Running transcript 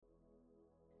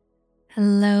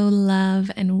Hello,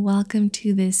 love, and welcome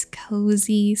to this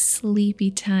cozy, sleepy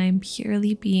time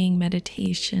purely being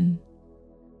meditation.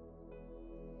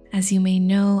 As you may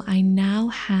know, I now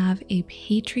have a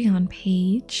Patreon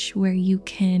page where you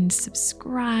can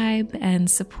subscribe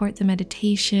and support the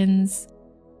meditations.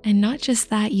 And not just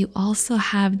that, you also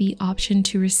have the option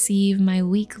to receive my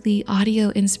weekly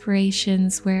audio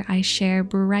inspirations where I share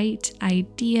bright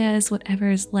ideas,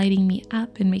 whatever is lighting me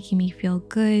up and making me feel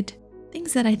good.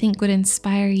 Things that I think would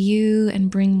inspire you and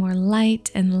bring more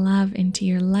light and love into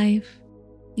your life.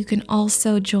 You can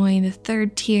also join the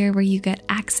third tier where you get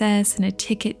access and a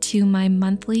ticket to my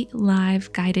monthly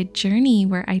live guided journey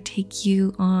where I take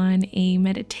you on a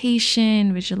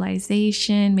meditation,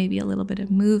 visualization, maybe a little bit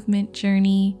of movement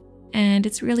journey. And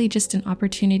it's really just an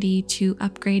opportunity to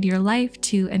upgrade your life,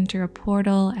 to enter a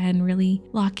portal and really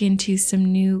lock into some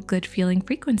new good feeling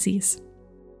frequencies.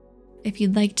 If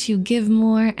you'd like to give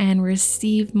more and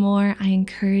receive more, I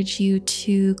encourage you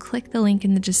to click the link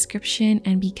in the description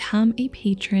and become a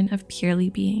patron of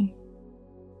Purely Being.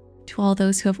 To all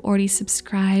those who have already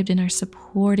subscribed and are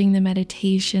supporting the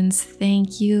meditations,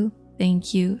 thank you,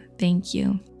 thank you, thank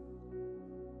you.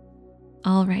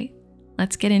 All right,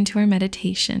 let's get into our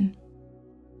meditation.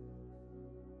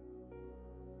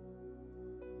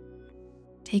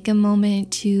 Take a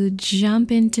moment to jump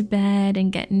into bed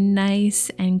and get nice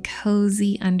and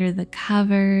cozy under the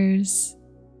covers.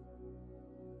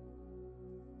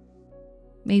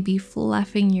 Maybe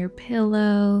fluffing your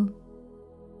pillow.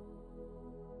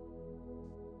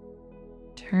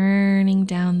 Turning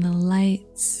down the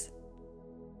lights.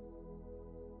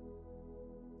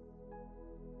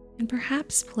 And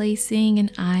perhaps placing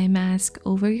an eye mask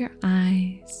over your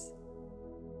eyes.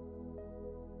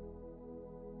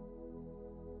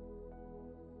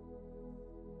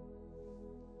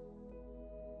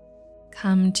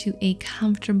 Come to a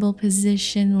comfortable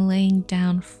position laying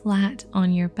down flat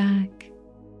on your back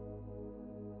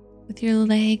with your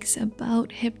legs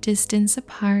about hip distance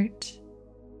apart.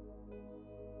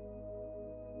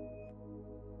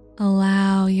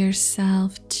 Allow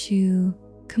yourself to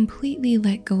completely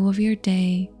let go of your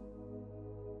day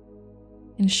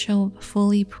and show up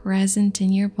fully present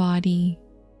in your body,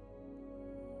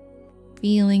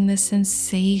 feeling the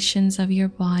sensations of your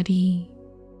body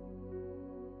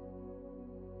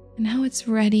and how it's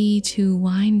ready to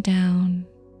wind down,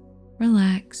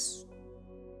 relax,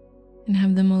 and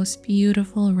have the most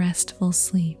beautiful, restful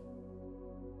sleep.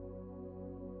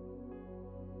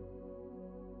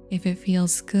 If it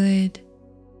feels good,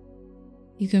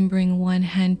 you can bring one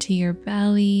hand to your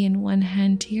belly and one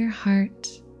hand to your heart,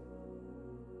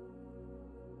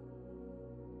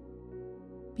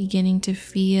 beginning to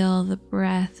feel the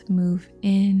breath move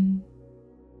in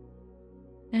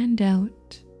and out.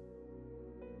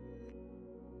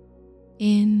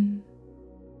 In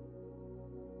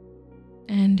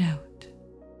and out.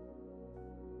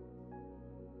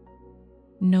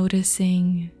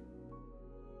 Noticing,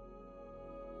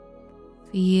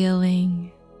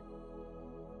 feeling,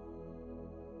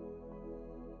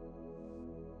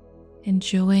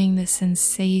 enjoying the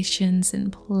sensations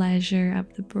and pleasure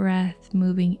of the breath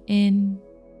moving in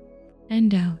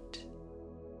and out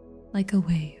like a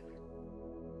wave.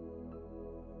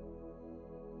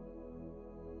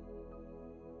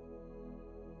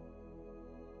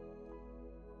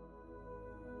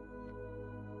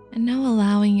 And now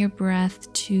allowing your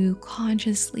breath to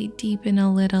consciously deepen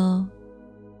a little,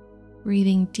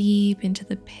 breathing deep into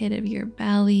the pit of your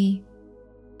belly,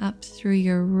 up through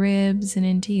your ribs and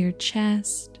into your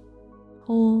chest.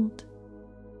 Hold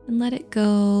and let it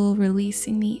go,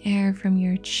 releasing the air from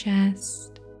your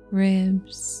chest,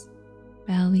 ribs,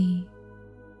 belly.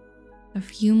 A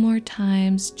few more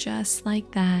times just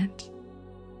like that.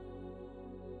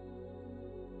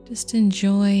 Just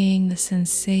enjoying the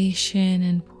sensation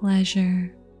and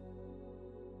pleasure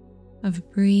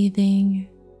of breathing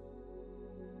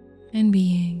and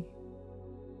being.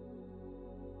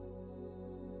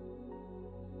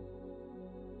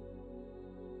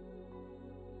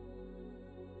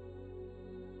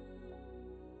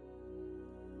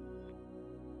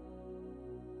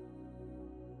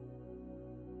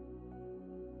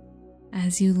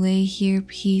 As you lay here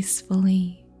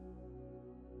peacefully,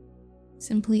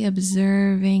 simply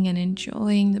observing and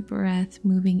enjoying the breath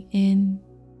moving in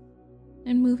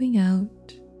and moving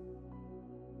out.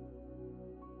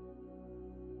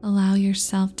 Allow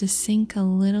yourself to sink a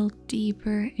little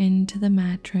deeper into the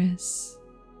mattress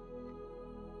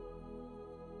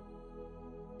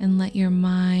and let your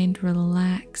mind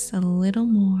relax a little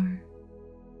more.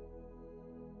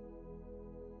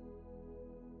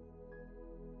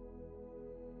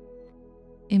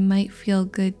 it might feel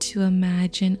good to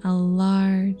imagine a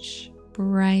large,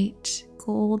 bright,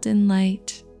 golden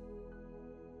light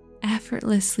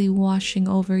effortlessly washing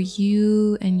over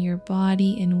you and your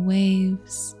body in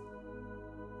waves,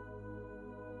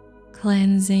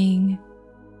 cleansing,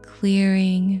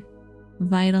 clearing,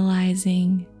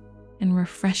 vitalizing, and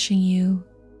refreshing you,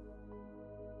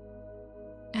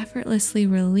 effortlessly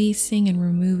releasing and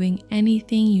removing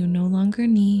anything you no longer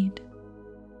need,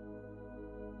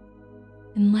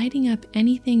 and lighting up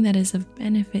anything that is of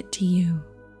benefit to you,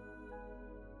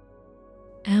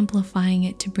 amplifying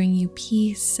it to bring you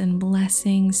peace and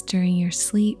blessings during your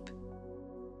sleep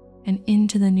and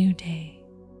into the new day.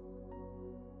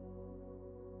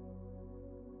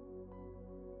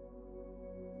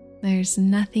 There's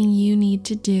nothing you need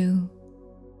to do.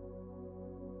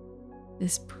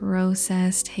 This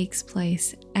process takes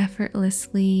place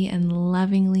effortlessly and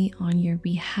lovingly on your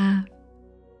behalf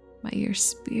by your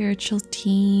spiritual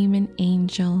team and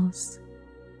angels.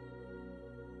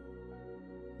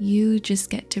 You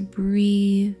just get to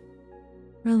breathe,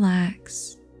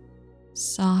 relax,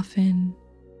 soften,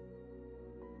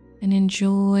 and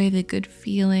enjoy the good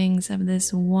feelings of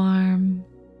this warm,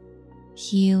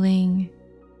 healing,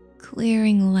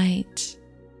 clearing light,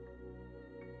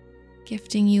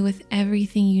 gifting you with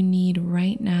everything you need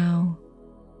right now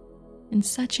in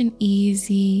such an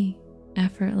easy,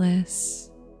 effortless,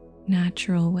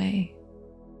 natural way.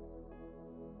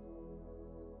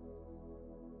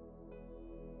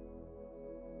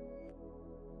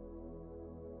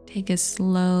 Take a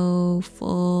slow,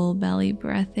 full belly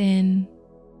breath in.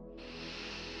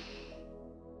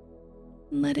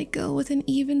 Let it go with an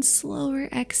even slower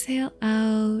exhale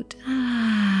out.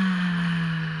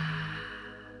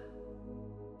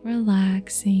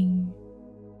 Relaxing.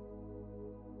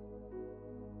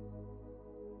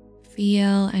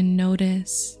 Feel and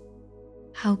notice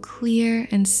how clear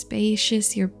and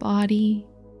spacious your body,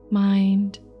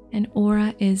 mind, and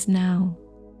aura is now.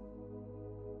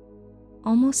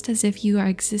 Almost as if you are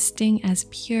existing as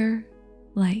pure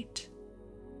light.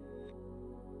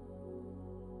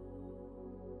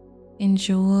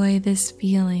 Enjoy this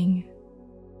feeling,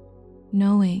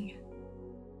 knowing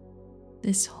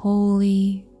this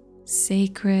holy,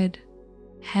 sacred,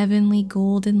 heavenly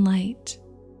golden light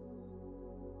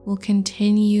will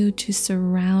continue to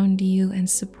surround you and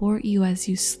support you as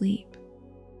you sleep,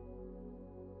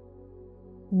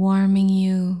 warming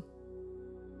you,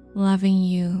 loving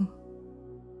you,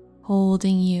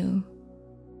 holding you,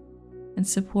 and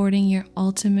supporting your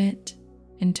ultimate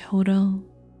and total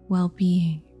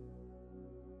well-being.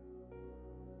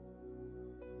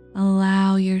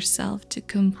 Allow yourself to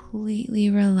completely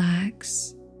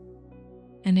relax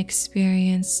and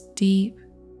experience deep,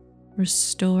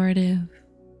 restorative,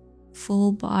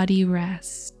 full body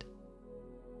rest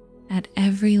at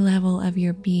every level of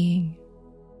your being.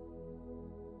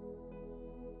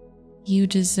 You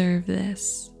deserve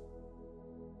this,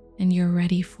 and you're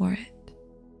ready for it.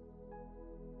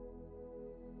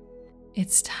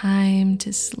 It's time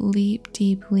to sleep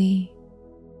deeply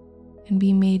and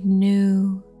be made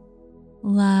new,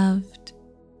 loved,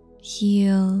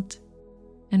 healed,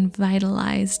 and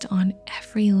vitalized on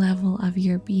every level of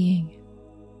your being.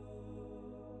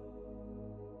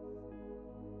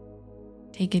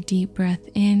 Take a deep breath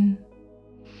in.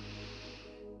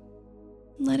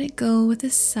 Let it go with a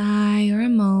sigh or a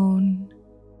moan.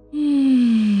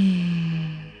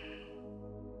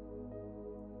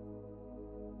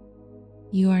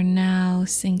 You are now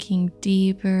sinking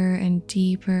deeper and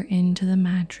deeper into the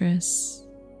mattress,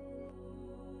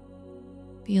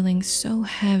 feeling so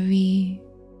heavy,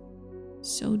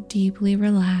 so deeply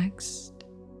relaxed.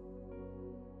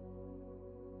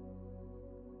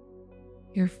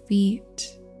 Your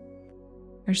feet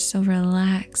are so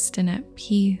relaxed and at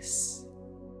peace.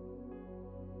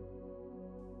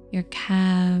 Your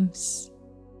calves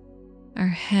are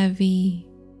heavy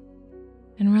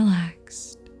and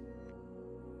relaxed.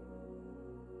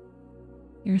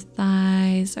 Your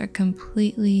thighs are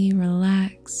completely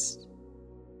relaxed,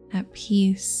 at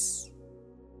peace,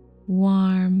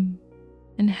 warm,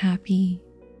 and happy.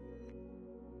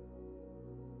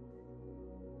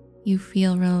 You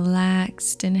feel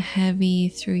relaxed and heavy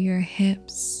through your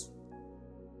hips.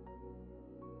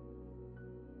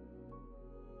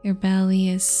 Your belly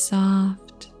is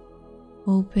soft,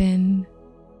 open,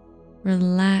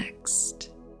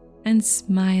 relaxed, and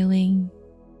smiling.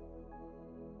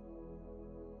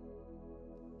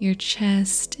 Your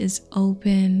chest is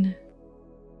open,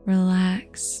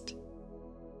 relaxed,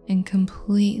 and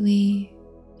completely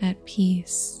at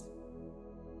peace.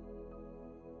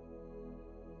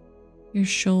 Your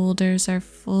shoulders are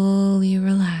fully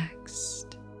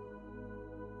relaxed.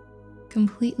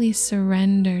 Completely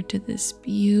surrender to this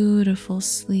beautiful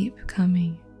sleep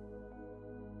coming.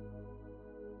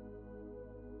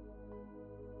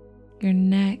 Your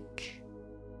neck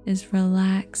is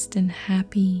relaxed and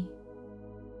happy.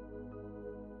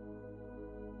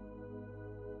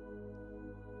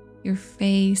 Your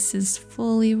face is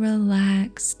fully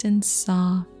relaxed and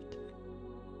soft.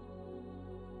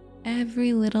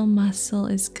 Every little muscle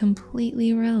is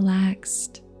completely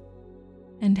relaxed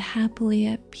and happily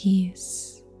at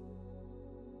peace.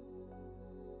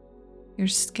 Your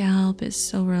scalp is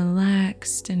so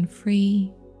relaxed and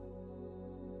free.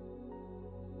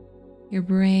 Your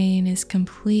brain is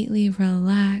completely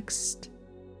relaxed,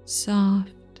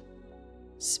 soft,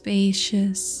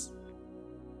 spacious,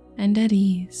 and at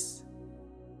ease.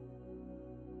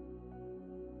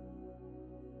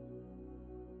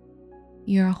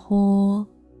 Your whole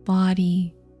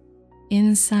body,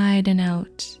 inside and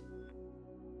out,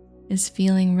 is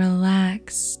feeling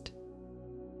relaxed,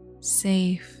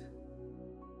 safe,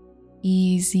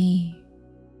 easy,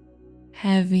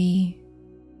 heavy,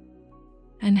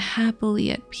 and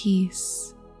happily at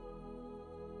peace.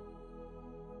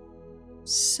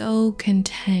 So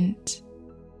content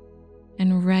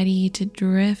and ready to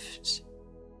drift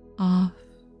off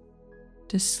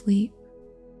to sleep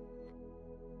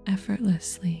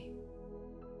effortlessly.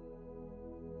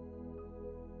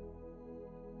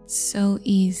 It's so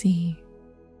easy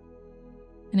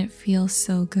and it feels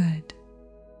so good.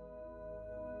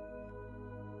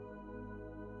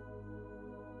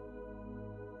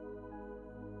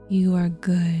 You are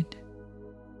good.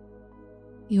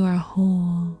 You are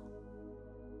whole.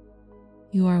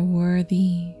 You are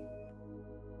worthy.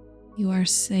 You are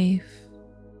safe.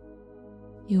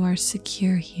 You are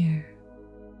secure here.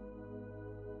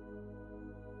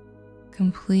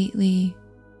 Completely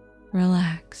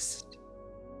relaxed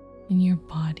in your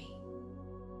body.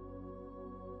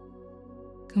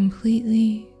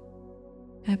 Completely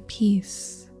at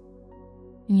peace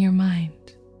in your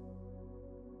mind.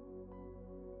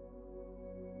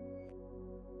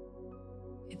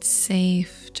 It's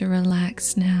safe to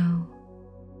relax now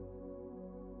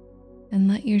and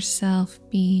let yourself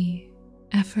be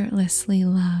effortlessly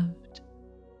loved,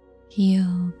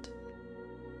 healed,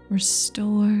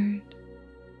 restored,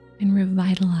 and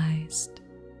revitalized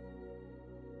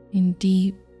in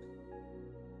deep,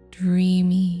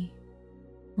 dreamy,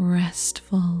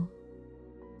 restful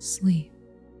sleep.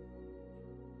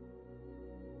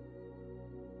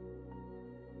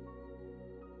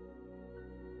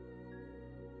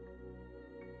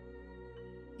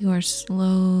 You are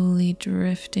slowly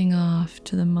drifting off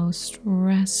to the most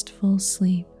restful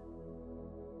sleep,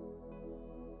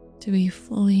 to be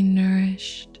fully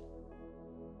nourished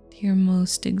to your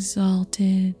most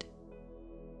exalted,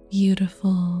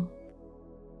 beautiful,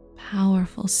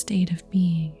 powerful state of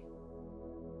being.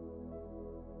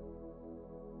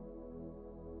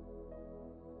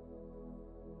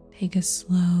 Take a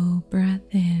slow breath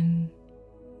in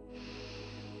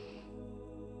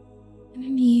and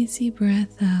an easy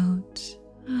breath out.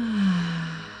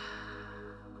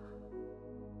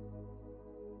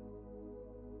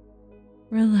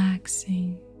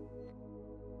 Relaxing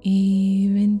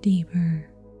even deeper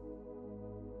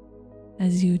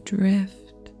as you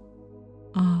drift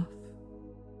off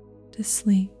to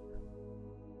sleep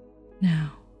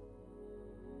now.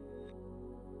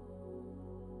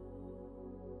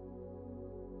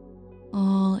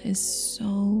 All is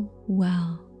so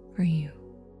well for you.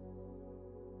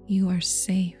 You are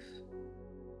safe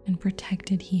and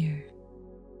protected here.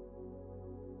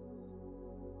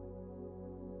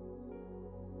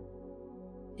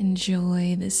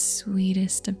 Enjoy the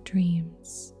sweetest of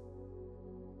dreams.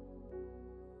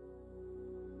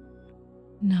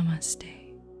 Namaste.